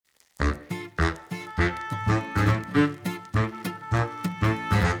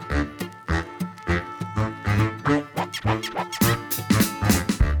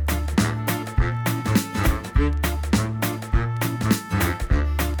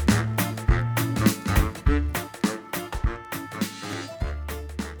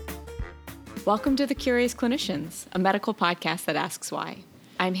Welcome to The Curious Clinicians, a medical podcast that asks why.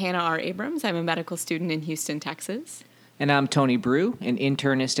 I'm Hannah R. Abrams. I'm a medical student in Houston, Texas. And I'm Tony Brew, an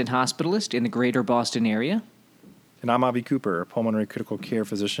internist and hospitalist in the greater Boston area. And I'm Avi Cooper, a pulmonary critical care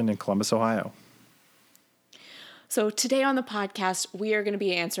physician in Columbus, Ohio. So today on the podcast, we are going to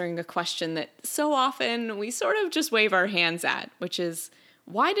be answering a question that so often we sort of just wave our hands at, which is,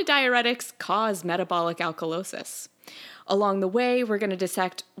 why do diuretics cause metabolic alkalosis? Along the way, we're going to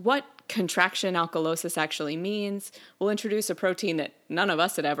dissect what contraction alkalosis actually means. We'll introduce a protein that none of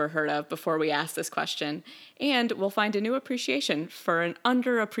us had ever heard of before we asked this question, and we'll find a new appreciation for an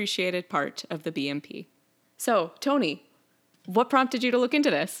underappreciated part of the BMP. So, Tony, what prompted you to look into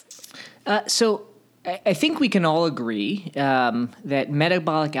this? I think we can all agree that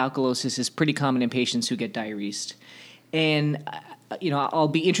metabolic alkalosis is pretty common in patients who get diuresed. And, I'll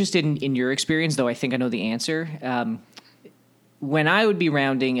be interested in your experience, though I think I know the answer. When I would be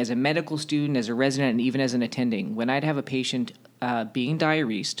rounding as a medical student, as a resident, and even as an attending, when I'd have a patient being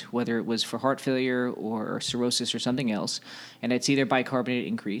diuresed, whether it was for heart failure or cirrhosis or something else, and I'd see their bicarbonate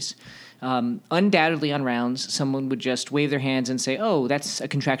increase, undoubtedly on rounds, someone would just wave their hands and say, oh, that's a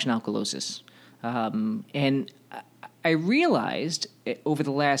contraction alkalosis. And I realized over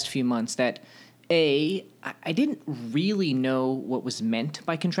the last few months that, A, I didn't really know what was meant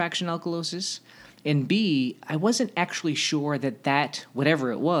by contraction alkalosis, and B, I wasn't actually sure that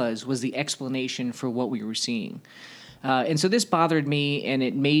whatever it was the explanation for what we were seeing. And so this bothered me, and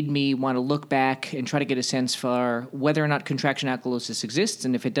it made me want to look back and try to get a sense for whether or not contraction alkalosis exists,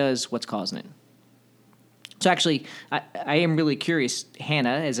 and if it does, what's causing it. So actually, I am really curious, Hannah,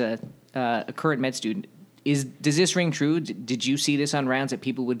 as a current med student, does this ring true? Did you see this on rounds that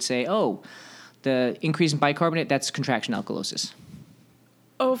people would say, oh, the increase in bicarbonate, that's contraction alkalosis?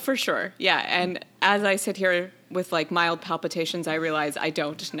 Oh, for sure. Yeah. And as I sit here with mild palpitations, I realize I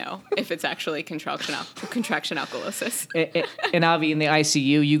don't know if it's actually contraction alkalosis. And Avi, in the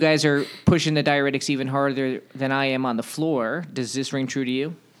ICU, you guys are pushing the diuretics even harder than I am on the floor. Does this ring true to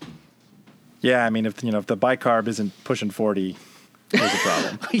you? Yeah, I mean, if the bicarb isn't pushing 40, there's a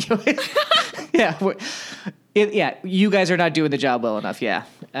problem. Yeah, you guys are not doing the job well enough. Yeah.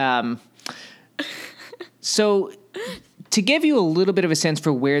 So, to give you a little bit of a sense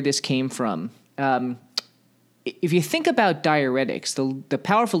for where this came from, if you think about diuretics, the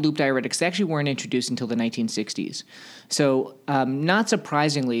powerful loop diuretics, they actually weren't introduced until the 1960s. So, not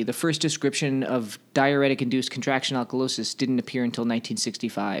surprisingly, the first description of diuretic-induced contraction alkalosis didn't appear until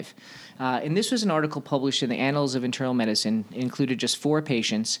 1965. And this was an article published in the Annals of Internal Medicine. It included just 4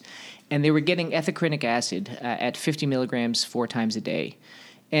 patients, and they were getting ethacrynic acid at 50 milligrams 4 times a day.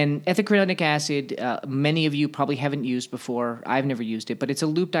 And ethacrynic acid, many of you probably haven't used before. I've never used it, but it's a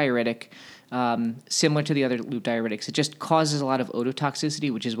loop diuretic, similar to the other loop diuretics. It just causes a lot of ototoxicity,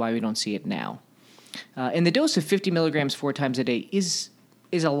 which is why we don't see it now. And the dose of 50 milligrams 4 times a day is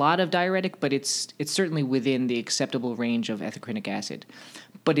a lot of diuretic, but it's certainly within the acceptable range of ethacrynic acid.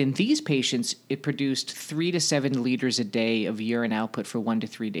 But in these patients, it produced 3 to 7 liters a day of urine output for 1 to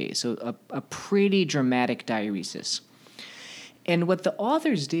 3 days. So a pretty dramatic diuresis. And what the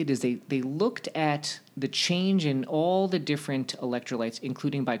authors did is they looked at the change in all the different electrolytes,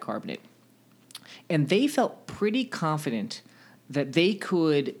 including bicarbonate. And they felt pretty confident that they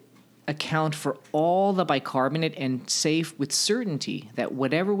could account for all the bicarbonate and say with certainty that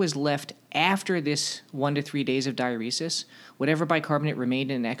whatever was left after this 1 to 3 days of diuresis, whatever bicarbonate remained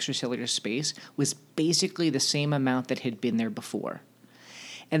in an extracellular space, was basically the same amount that had been there before.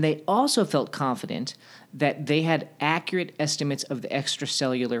 And they also felt confident that they had accurate estimates of the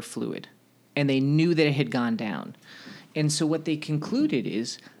extracellular fluid, and they knew that it had gone down. And so what they concluded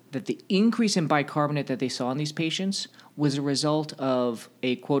is that the increase in bicarbonate that they saw in these patients was a result of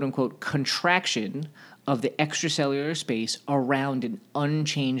a quote-unquote contraction of the extracellular space around an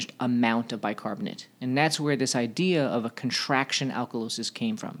unchanged amount of bicarbonate. And that's where this idea of a contraction alkalosis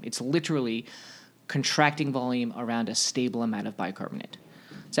came from. It's literally contracting volume around a stable amount of bicarbonate.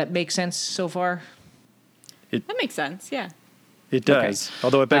 Does that make sense so far? That makes sense, yeah. It does. Okay.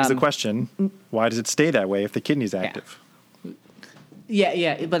 Although it begs the question, why does it stay that way if the kidney's active?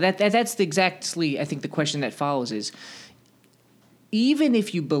 Yeah. But that's exactly, I think, the question that follows is, even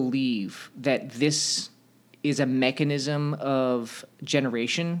if you believe that this is a mechanism of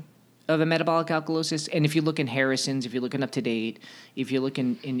generation of a metabolic alkalosis, and if you look in Harrison's, if you look in Up to Date, if you look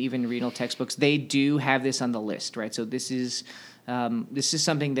in even renal textbooks, they do have this on the list, right? So this is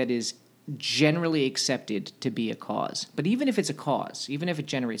something that is generally accepted to be a cause. But even if it's a cause, even if it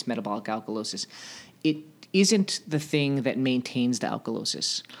generates metabolic alkalosis, it isn't the thing that maintains the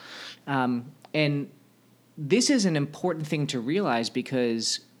alkalosis. And this is an important thing to realize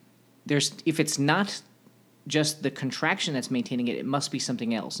because if it's not just the contraction that's maintaining it, it must be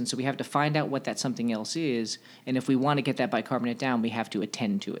something else. And so we have to find out what that something else is. And if we want to get that bicarbonate down, we have to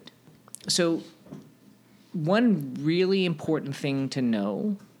attend to it. So one really important thing to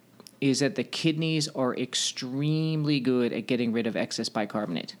know is that the kidneys are extremely good at getting rid of excess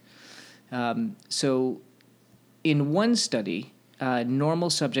bicarbonate. So in one study, normal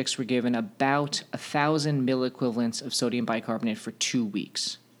subjects were given about 1,000 milliequivalents of sodium bicarbonate for 2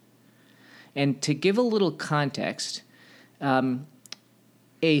 weeks. And to give a little context,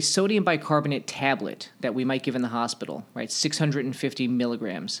 a sodium bicarbonate tablet that we might give in the hospital, right, 650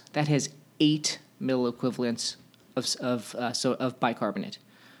 milligrams, that has 8 milliequivalents of bicarbonate,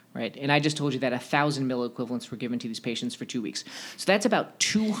 right? And I just told you that 1,000 milliequivalents were given to these patients for 2 weeks. So that's about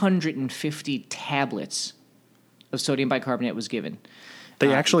 250 tablets of sodium bicarbonate was given.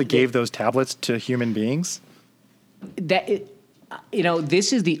 They actually gave those tablets to human beings?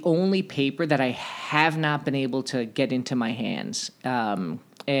 This is the only paper that I have not been able to get into my hands.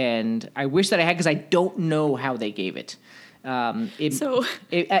 And I wish that I had, because I don't know how they gave it.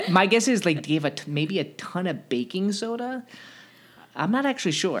 My guess is they gave maybe a ton of baking soda. I'm not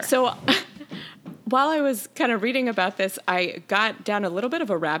actually sure. So while I was kind of reading about this, I got down a little bit of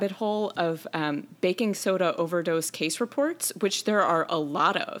a rabbit hole of baking soda overdose case reports, which there are a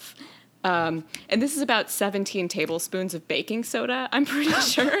lot of. And this is about 17 tablespoons of baking soda, I'm pretty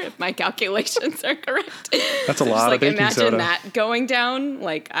sure, if my calculations are correct. That's a lot of baking soda. Imagine that going down.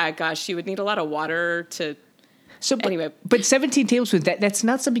 Gosh, you would need a lot of water to... Anyway. But 17 tablespoons, that's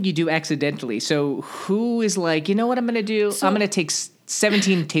not something you do accidentally. So who is like, you know what I'm going to do? I'm going to take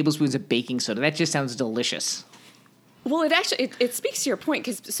 17 tablespoons of baking soda. That just sounds delicious. Well, it speaks to your point,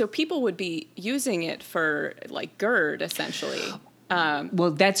 because people would be using it for GERD, essentially.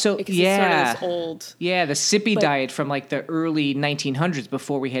 That's so, because yeah. It's sort of old. Yeah, the sippy diet from the early 1900s,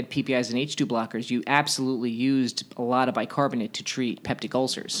 before we had PPIs and H2 blockers, you absolutely used a lot of bicarbonate to treat peptic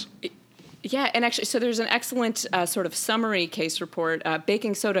ulcers. Yeah, and actually, so there's an excellent sort of summary case report.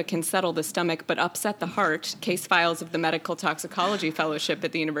 Baking soda can settle the stomach but upset the heart. Case files of the Medical Toxicology Fellowship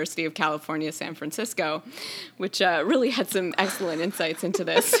at the University of California, San Francisco, which really had some excellent insights into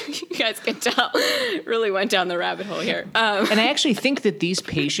this. You guys can tell, really went down the rabbit hole here. And I actually think that these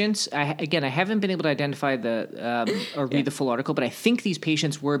patients, I haven't been able to identify or read the full article, but I think these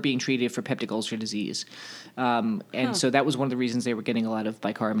patients were being treated for peptic ulcer disease. So that was one of the reasons they were getting a lot of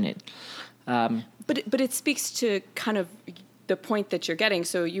bicarbonate. But it speaks to kind of the point that you're getting.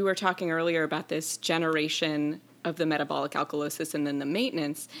 So you were talking earlier about this generation of the metabolic alkalosis and then the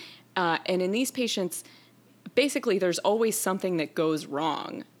maintenance. And in these patients, basically there's always something that goes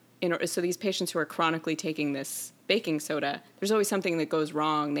wrong. So these patients who are chronically taking this baking soda, there's always something that goes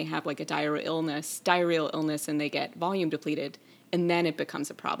wrong. They have a diarrheal illness, and they get volume depleted. And then it becomes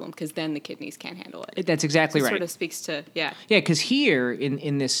a problem, because then the kidneys can't handle it. That's exactly right. It sort of speaks to, yeah. Yeah, because here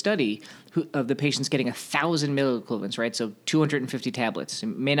in this study of the patients getting 1,000 milliequivalents, right? So 250 tablets. It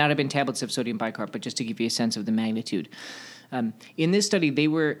may not have been tablets of sodium bicarb, but just to give you a sense of the magnitude. In this study, they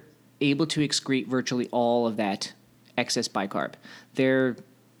were able to excrete virtually all of that excess bicarb. Their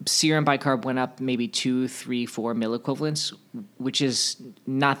serum bicarb went up maybe 2, 3, 4 milliequivalents, which is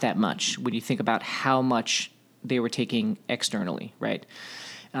not that much when you think about how much they were taking externally, right?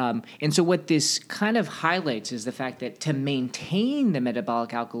 And so what this kind of highlights is the fact that to maintain the metabolic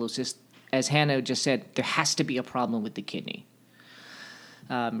alkalosis, as Hannah just said, there has to be a problem with the kidney.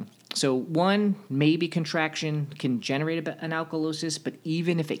 So one, maybe contraction can generate an alkalosis, but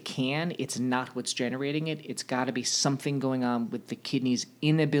even if it can, it's not what's generating it. It's got to be something going on with the kidney's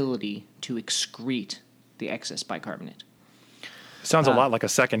inability to excrete the excess bicarbonate. Sounds a lot like a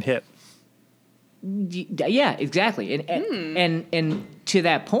second hit. Yeah, exactly. And to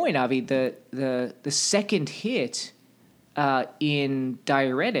that point, Avi, the second hit in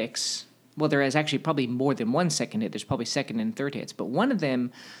diuretics, well, there is actually probably more than one second hit. There's probably second and third hits, but one of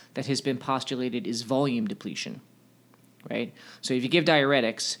them that has been postulated is volume depletion, right? So if you give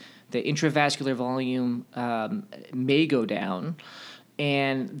diuretics, the intravascular volume may go down,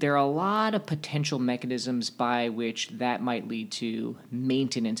 and there are a lot of potential mechanisms by which that might lead to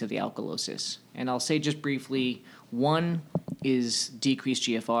maintenance of the alkalosis. And I'll say just briefly, one is decreased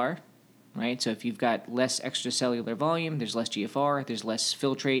GFR, right? So if you've got less extracellular volume, there's less GFR, there's less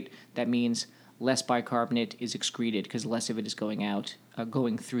filtrate. That means less bicarbonate is excreted because less of it is going out,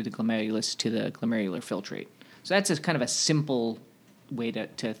 going through the glomerulus to the glomerular filtrate. So that's kind of a simple way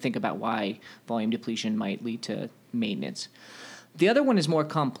to think about why volume depletion might lead to maintenance. The other one is more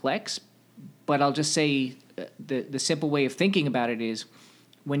complex, but I'll just say the simple way of thinking about it is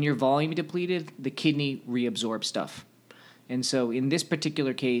when you're volume depleted, the kidney reabsorbs stuff. And so in this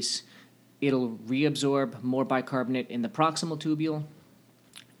particular case, it'll reabsorb more bicarbonate in the proximal tubule,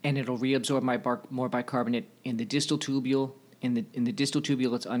 and it'll reabsorb more bicarbonate in the distal tubule. In the distal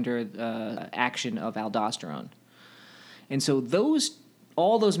tubule, it's under action of aldosterone. And so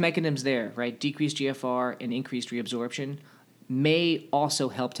all those mechanisms there, right, decreased GFR and increased reabsorption, may also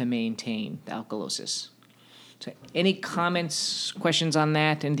help to maintain the alkalosis. So any comments, questions on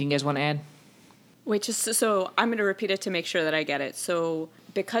that? Anything you guys want to add? Wait, so I'm going to repeat it to make sure that I get it. So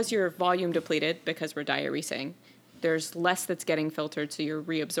because you're volume depleted, because we're diuresing, there's less that's getting filtered, so you're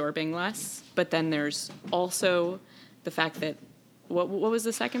reabsorbing less. But then there's also the fact that, what was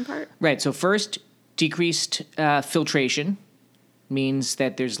the second part? Right, so first, decreased filtration means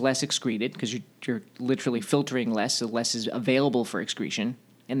that there's less excreted because you're literally filtering less, so less is available for excretion.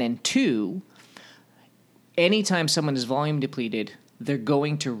 And then two, anytime someone is volume depleted, they're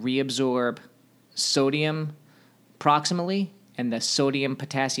going to reabsorb sodium proximally, and the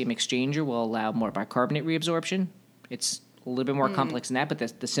sodium-potassium exchanger will allow more bicarbonate reabsorption. It's a little bit more complex than that, but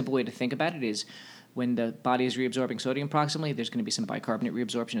the simple way to think about it is when the body is reabsorbing sodium proximally, there's going to be some bicarbonate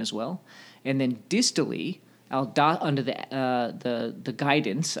reabsorption as well. And then distally, under the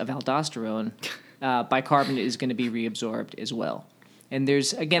guidance of aldosterone, bicarbonate is going to be reabsorbed as well. And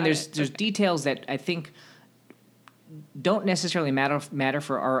there's details that I think don't necessarily matter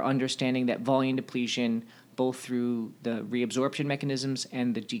for our understanding that volume depletion, both through the reabsorption mechanisms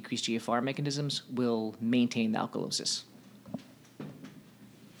and the decreased GFR mechanisms, will maintain the alkalosis.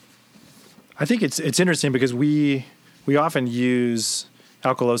 I think it's interesting because we often use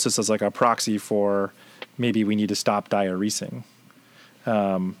alkalosis as like a proxy for maybe we need to stop diuresing.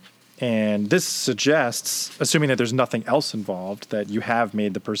 And this suggests, assuming that there's nothing else involved, that you have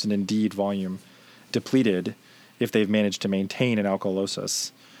made the person indeed volume depleted if they've managed to maintain an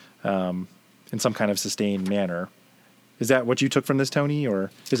alkalosis in some kind of sustained manner. Is that what you took from this, Tony,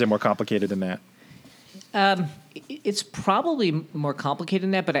 or is it more complicated than that? It's probably more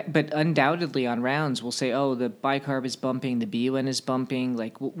complicated than that, but undoubtedly on rounds we'll say, oh, the bicarb is bumping, the BUN is bumping.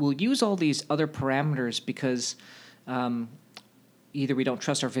 Like we'll use all these other parameters because either we don't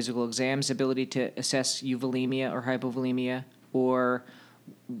trust our physical exam's ability to assess euvolemia or hypovolemia, or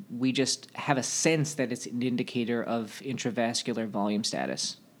we just have a sense that it's an indicator of intravascular volume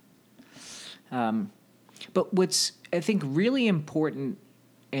status. But what's, I think, really important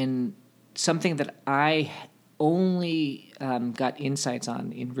and something that I only got insights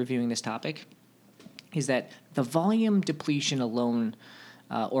on in reviewing this topic is that the volume depletion alone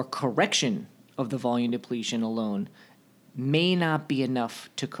or correction of the volume depletion alone may not be enough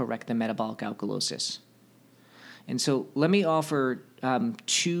to correct the metabolic alkalosis. And so let me offer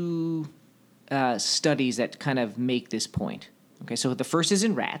two studies that kind of make this point. Okay, so the first is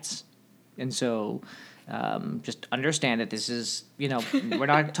in rats. And so just understand that this is, we're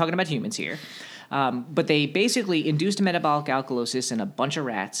not talking about humans here. But they basically induced a metabolic alkalosis in a bunch of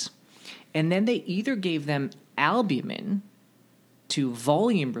rats. And then they either gave them albumin to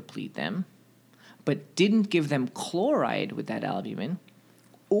volume replete them, but didn't give them chloride with that albumin,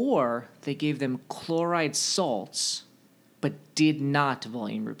 or they gave them chloride salts, but did not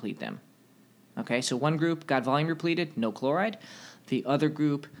volume replete them. Okay, so one group got volume repleted, no chloride. The other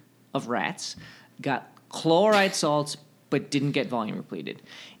group of rats got chloride salts, but didn't get volume repleted.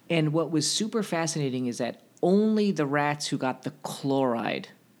 And what was super fascinating is that only the rats who got the chloride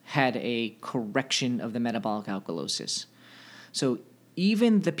had a correction of the metabolic alkalosis. So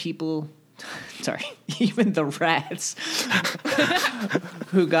even the people, even the rats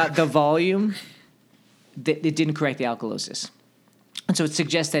who got the volume, it didn't correct the alkalosis. And so it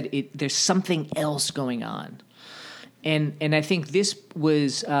suggests that there's something else going on. And I think this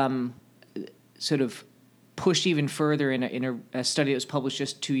was sort of pushed even further in a study that was published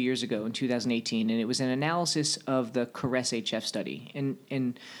just 2 years ago in 2018, and it was an analysis of the CARESS-HF study.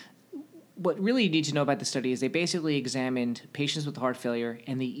 And what really you need to know about the study is they basically examined patients with heart failure,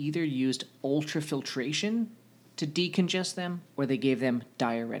 and they either used ultrafiltration to decongest them, or they gave them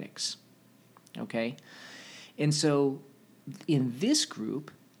diuretics. Okay? And so in this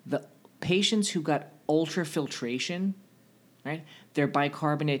group, the patients who got ultrafiltration, right, their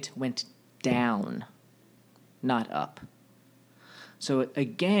bicarbonate went down, not up. So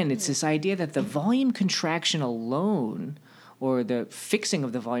again, it's this idea that the volume contraction alone, or the fixing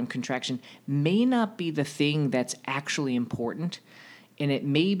of the volume contraction, may not be the thing that's actually important, and it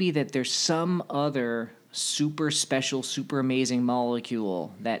may be that there's some other super special, super amazing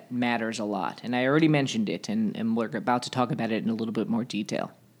molecule that matters a lot. And I already mentioned it, and we're about to talk about it in a little bit more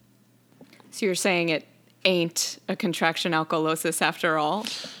detail. So you're saying it ain't a contraction alkalosis after all?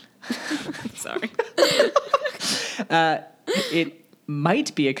 Sorry. It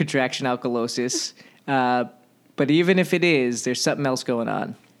might be a contraction alkalosis, but even if it is, there's something else going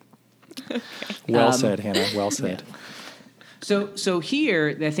on. Well said, Hannah. Well said. Yeah. So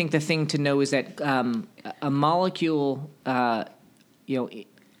here, I think the thing to know is that a molecule,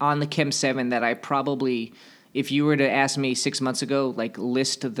 on the Chem 7 that I probably, if you were to ask me 6 months ago, like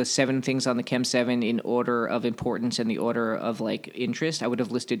list the 7 things on the Chem 7 in order of importance and the order of like interest, I would have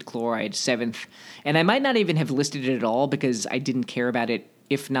listed chloride 7th. And I might not even have listed it at all because I didn't care about it,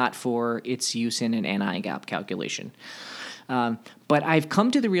 if not for its use in an anion gap calculation. But I've come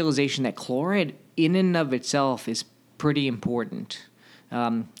to the realization that chloride in and of itself is pretty important.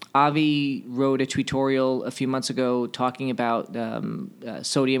 Avi wrote a tutorial a few months ago talking about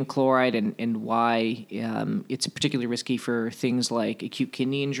sodium chloride and why it's particularly risky for things like acute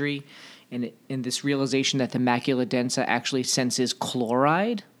kidney injury. And this realization that the macula densa actually senses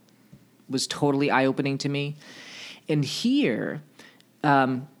chloride was totally eye-opening to me. And here,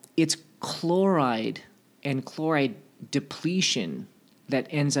 it's chloride and chloride depletion that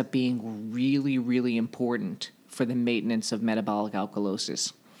ends up being really, really important for the maintenance of metabolic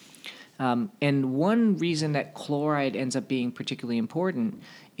alkalosis. And one reason that chloride ends up being particularly important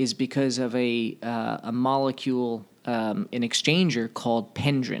is because of a molecule, an exchanger called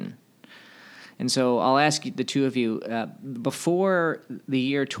pendrin. And so I'll ask the two of you, before the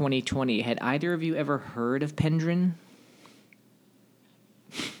year 2020, had either of you ever heard of pendrin?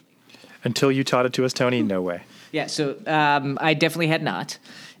 Until you taught it to us, Tony, no way. Yeah, so I definitely had not.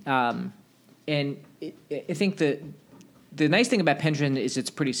 And I think the nice thing about pendrin is it's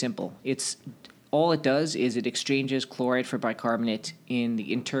pretty simple. All it does is it exchanges chloride for bicarbonate in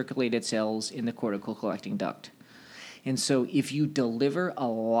the intercalated cells in the cortical collecting duct. And so if you deliver a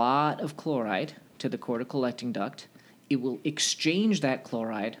lot of chloride to the cortical collecting duct, it will exchange that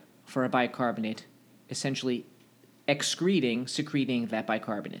chloride for a bicarbonate, essentially secreting that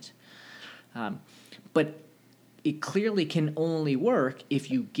bicarbonate. But it clearly can only work if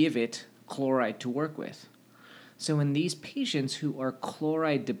you give it chloride to work with. So in these patients who are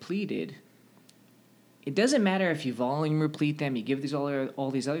chloride depleted, it doesn't matter if you volume replete them, you give these all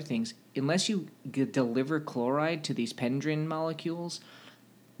these other things, unless you deliver chloride to these pendrin molecules,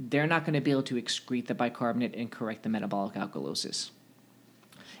 they're not going to be able to excrete the bicarbonate and correct the metabolic alkalosis.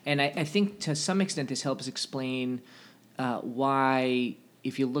 And I think to some extent this helps explain why,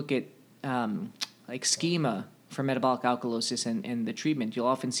 if you look at like schema for metabolic alkalosis and the treatment, you'll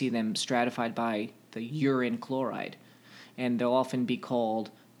often see them stratified by the urine chloride, and they'll often be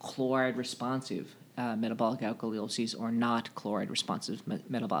called chloride-responsive metabolic alkaloses or not chloride-responsive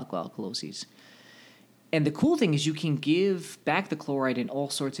metabolic alkaloses. And the cool thing is you can give back the chloride in all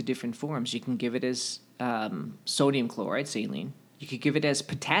sorts of different forms. You can give it as sodium chloride, saline. You could give it as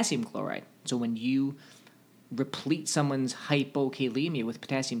potassium chloride. So when you replete someone's hypokalemia with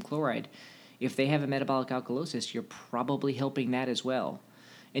potassium chloride, if they have a metabolic alkalosis, you're probably helping that as well.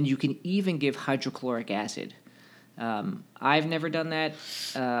 And you can even give hydrochloric acid. I've never done that.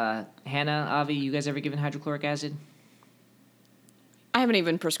 Hannah, Avi, you guys ever given hydrochloric acid? I haven't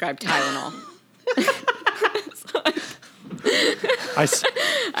even prescribed Tylenol.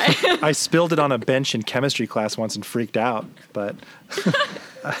 I spilled it on a bench in chemistry class once and freaked out, but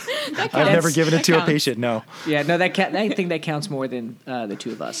I've never given it to a patient, no. Yeah, no, I think that counts more than the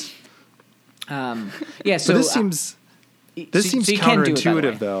two of us. Yeah, so this seems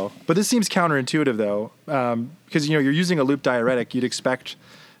counterintuitive, though. But this seems counterintuitive, though, because you're using a loop diuretic. You'd expect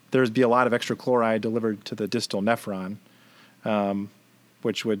there'd be a lot of extra chloride delivered to the distal nephron,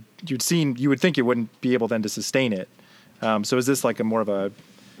 which you would think it wouldn't be able then to sustain it. So is this like more of a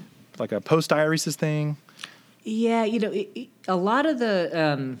post diuresis thing? Yeah, a lot of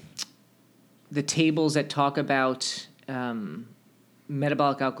the tables that talk about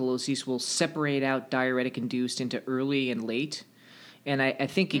metabolic alkalosis will separate out diuretic-induced into early and late. And I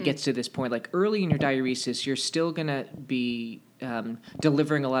think it gets to this point, like early in your diuresis, you're still going to be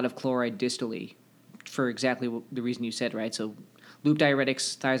delivering a lot of chloride distally for exactly the reason you said, right? So loop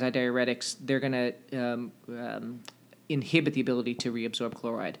diuretics, thiazide diuretics, they're going to inhibit the ability to reabsorb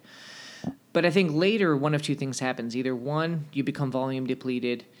chloride. But I think later one of two things happens. Either one, you become volume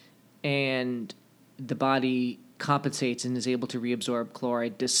depleted and the body compensates and is able to reabsorb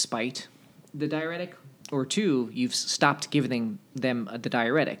chloride despite the diuretic, or two, you've stopped giving them the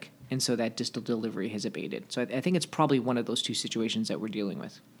diuretic, and so that distal delivery has abated. So I think it's probably one of those two situations that we're dealing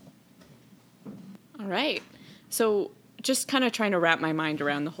with. All right. So just kind of trying to wrap my mind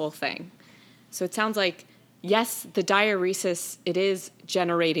around the whole thing. So it sounds like, yes, the diuresis, it is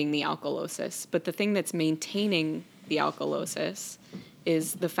generating the alkalosis, but the thing that's maintaining the alkalosis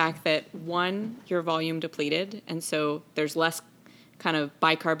is the fact that, one, you're volume depleted, and so there's less kind of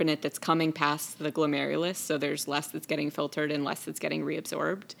bicarbonate that's coming past the glomerulus, so there's less that's getting filtered and less that's getting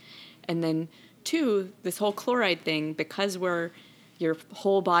reabsorbed. And then 2, this whole chloride thing, because we're your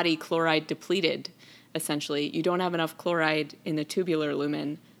whole body chloride depleted, essentially, you don't have enough chloride in the tubular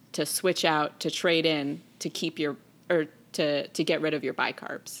lumen to switch out, to trade in, to keep your, or to get rid of your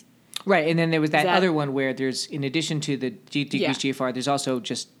bicarbs. Right, and then there was that other one where there's, in addition to the decreased GFR, there's also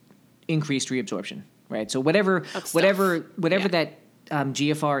just increased reabsorption, right? So whatever that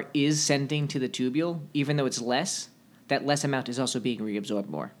GFR is sending to the tubule, even though it's less, that less amount is also being reabsorbed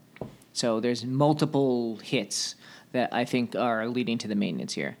more. So there's multiple hits that I think are leading to the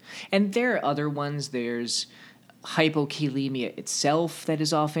maintenance here. And there are other ones. There's hypokalemia itself that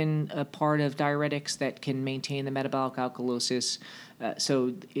is often a part of diuretics that can maintain the metabolic alkalosis.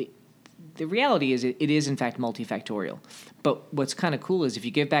 The reality is it is, in fact, multifactorial. But what's kind of cool is if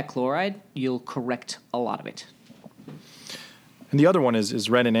you give back chloride, you'll correct a lot of it. And the other one is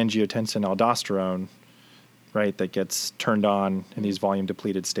renin-angiotensin aldosterone, right, that gets turned on in these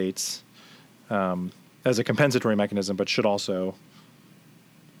volume-depleted states as a compensatory mechanism, but should also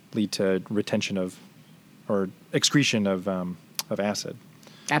lead to retention of or excretion of acid.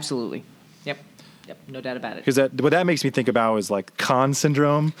 Absolutely. Yep, no doubt about it. Because what that makes me think about is like Conn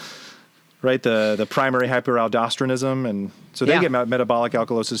syndrome, right? The primary hyperaldosteronism, and so they get metabolic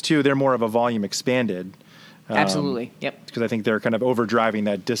alkalosis too. They're more of a volume expanded. Absolutely. Yep. Because I think they're kind of overdriving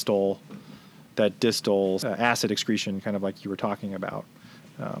that distal acid excretion, kind of like you were talking about.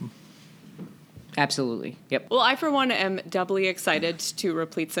 Absolutely. Yep. Well, I, for one, am doubly excited to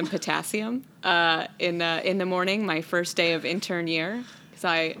replete some potassium in the morning, my first day of intern year, because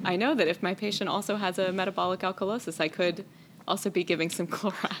I know that if my patient also has a metabolic alkalosis, I could also be giving some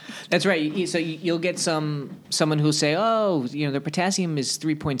chloride. That's right. So you'll get someone who'll say, "Oh, their potassium is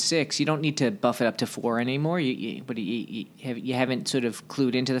 3.6. You don't need to buff it up to 4 anymore." But you haven't sort of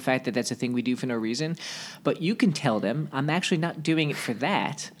clued into the fact that that's a thing we do for no reason. But you can tell them, "I'm actually not doing it for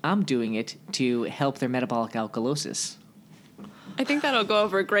that. I'm doing it to help their metabolic alkalosis." I think that'll go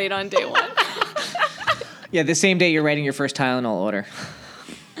over great on day 1. Yeah, the same day you're writing your first Tylenol order.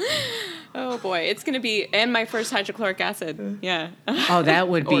 Oh boy, it's going to be, and my first hydrochloric acid. Yeah. Oh, that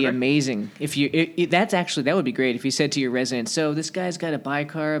would be amazing. That would be great if you said to your resident, "So this guy's got a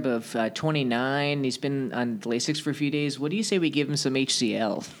bicarb of 29. He's been on Lasix for a few days. What do you say we give him some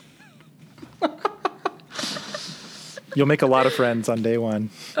HCl?" You'll make a lot of friends on day 1.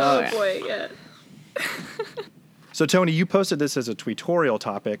 Oh boy, yeah. So Tony, you posted this as a tweetorial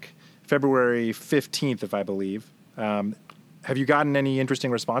topic, February 15th, if I believe. Have you gotten any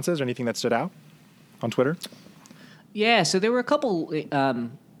interesting responses or anything that stood out on Twitter? Yeah, so there were a couple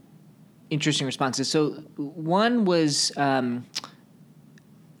interesting responses. So one was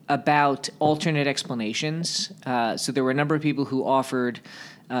about alternate explanations. So there were a number of people who offered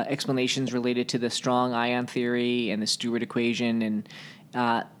explanations related to the strong ion theory and the Stewart equation. And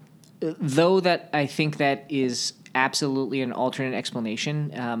though that I think that is absolutely an alternate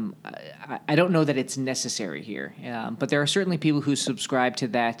explanation, I don't know that it's necessary here. But there are certainly people who subscribe to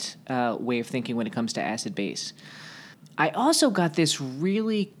that way of thinking when it comes to acid-base. I also got this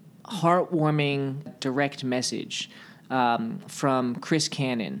really heartwarming direct message from Chris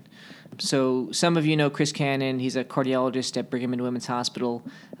Cannon. So some of you know Chris Cannon. He's a cardiologist at Brigham and Women's Hospital.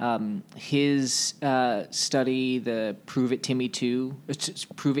 His study, the Prove It Timmy 22,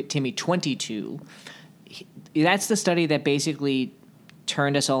 that's the study that basically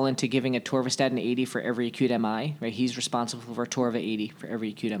turned us all into giving a torvastatin 80 for every acute MI, right? He's responsible for Torva 80 for every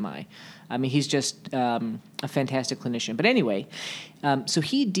acute MI. I mean, he's just a fantastic clinician. But anyway, so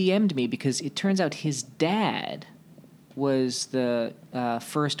he DM'd me because it turns out his dad was the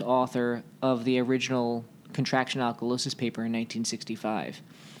first author of the original Contraction Alkalosis paper in 1965.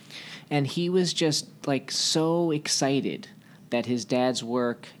 And he was just like so excited that his dad's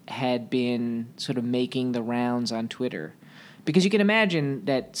work had been sort of making the rounds on Twitter. Because you can imagine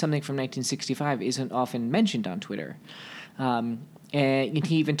that something from 1965 isn't often mentioned on Twitter. And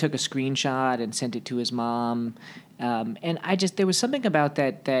he even took a screenshot and sent it to his mom. And there was something about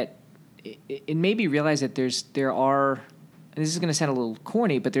that it made me realize that there are, and this is going to sound a little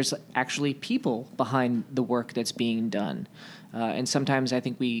corny, but there's actually people behind the work that's being done. And sometimes I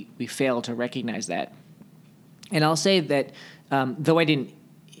think we fail to recognize that. And I'll say that though I didn't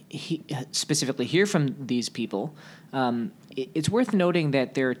specifically hear from these people, it's worth noting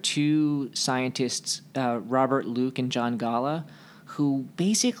that there are two scientists, Robert Luke and John Gala, who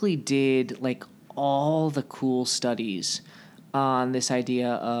basically did like all the cool studies on this idea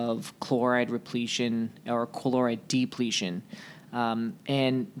of chloride repletion or chloride depletion.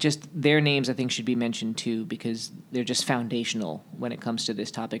 And just their names, I think, should be mentioned too, because they're just foundational when it comes to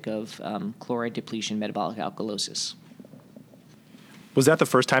this topic of chloride depletion, metabolic alkalosis. Was that the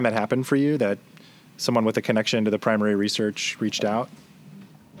first time that happened for you, that someone with a connection to the primary research reached out?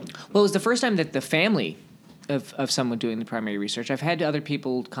 Well, it was the first time that the family of someone doing the primary research. I've had other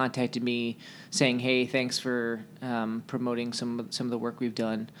people contacted me saying, "Hey, thanks for promoting some of the work we've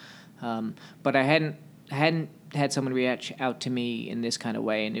done," but I hadn't had someone reach out to me in this kind of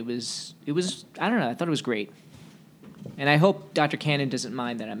way, and it was I don't know. I thought it was great, and I hope Dr. Cannon doesn't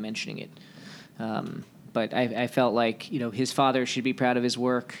mind that I'm mentioning it. But I felt like his father should be proud of his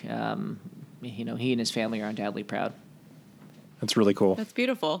work. He and his family are undoubtedly proud. That's really cool. That's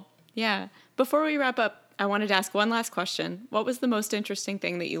beautiful. Yeah. Before we wrap up, I wanted to ask one last question. What was the most interesting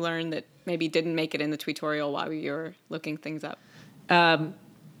thing that you learned that maybe didn't make it in the tutorial while you were looking things up?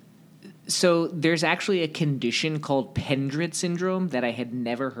 So there's actually a condition called Pendred syndrome that I had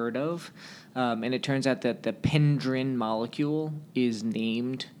never heard of. And it turns out that the pendrin molecule is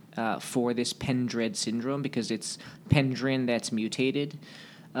named for this Pendred syndrome because it's pendrin that's mutated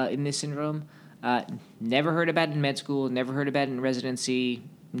in this syndrome. Never heard about it in med school, never heard about it in residency,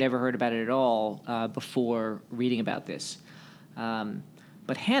 never heard about it at all before reading about this.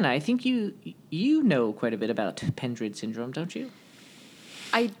 But Hannah, I think you know quite a bit about Pendred syndrome, don't you?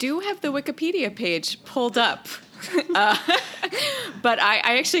 I do have the Wikipedia page pulled up, but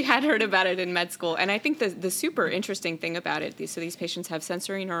I actually had heard about it in med school. And I think the super interesting thing about it, these patients have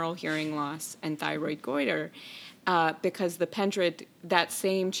sensory neural hearing loss and thyroid goiter, because the Pendred, that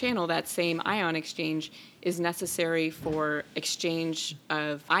same channel, that same ion exchange, is necessary for exchange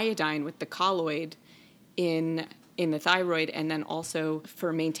of iodine with the colloid in the thyroid, and then also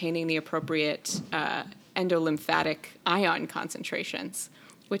for maintaining the appropriate endolymphatic ion concentrations,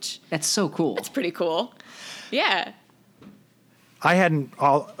 which... That's so cool. It's pretty cool. Yeah. I hadn't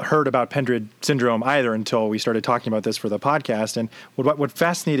heard about Pendred syndrome either until we started talking about this for the podcast. And what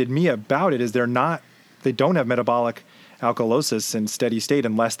fascinated me about it is they don't have metabolic alkalosis in steady state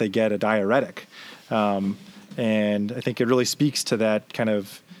unless they get a diuretic. And I think it really speaks to that kind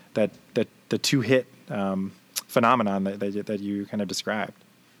of the two-hit phenomenon that you kind of described.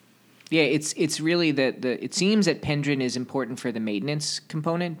 Yeah, it's really it seems that pendrin is important for the maintenance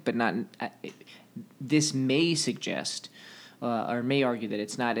component, but not. This may suggest or may argue that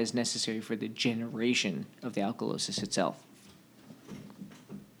it's not as necessary for the generation of the alkalosis itself.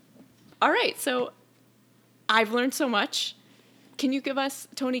 All right, so I've learned so much. Tony,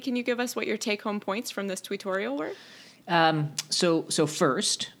 can you give us what your take-home points from this tutorial were? So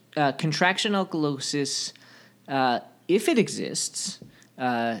first, contraction alkalosis, if it exists,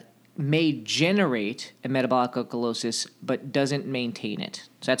 may generate a metabolic alkalosis, but doesn't maintain it.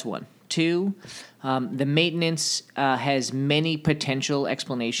 So that's one. Two, the maintenance has many potential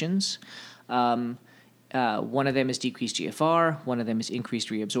explanations. One of them is decreased GFR. One of them is increased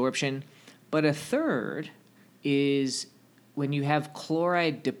reabsorption. But a third is when you have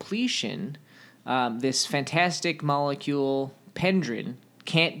chloride depletion, this fantastic molecule, pendrin,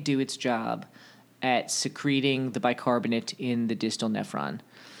 can't do its job at secreting the bicarbonate in the distal nephron.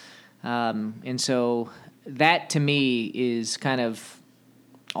 And so that, to me, is kind of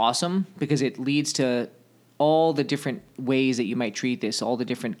awesome because it leads to all the different ways that you might treat this, all the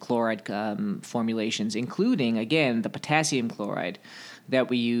different chloride formulations, including, again, the potassium chloride that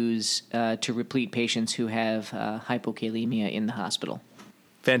we use to replete patients who have hypokalemia in the hospital.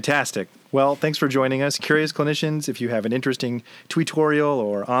 Fantastic. Well, thanks for joining us. Curious clinicians, if you have an interesting tutorial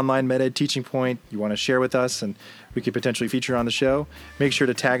or online med-ed teaching point you want to share with us and we could potentially feature on the show, make sure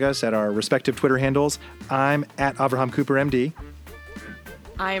to tag us at our respective Twitter handles. I'm at Avraham Cooper, MD.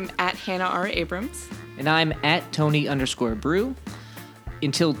 I'm at Hannah R. Abrams. And I'm at Tony_Brew.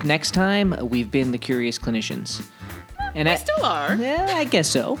 Until next time, we've been the Curious Clinicians. And I still are. Yeah, I guess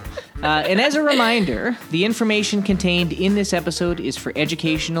so. And as a reminder, the information contained in this episode is for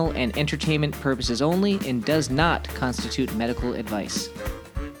educational and entertainment purposes only and does not constitute medical advice.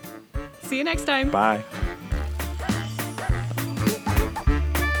 See you next time. Bye.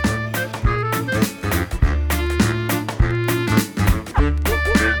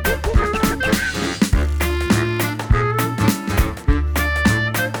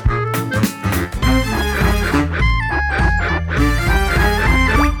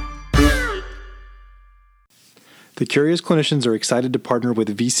 The Curious Clinicians are excited to partner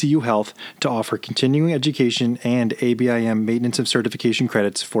with VCU Health to offer continuing education and ABIM maintenance of certification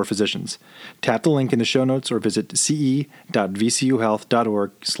credits for physicians. Tap the link in the show notes or visit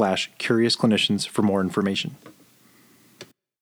ce.vcuhealth.org/curiousclinicians for more information.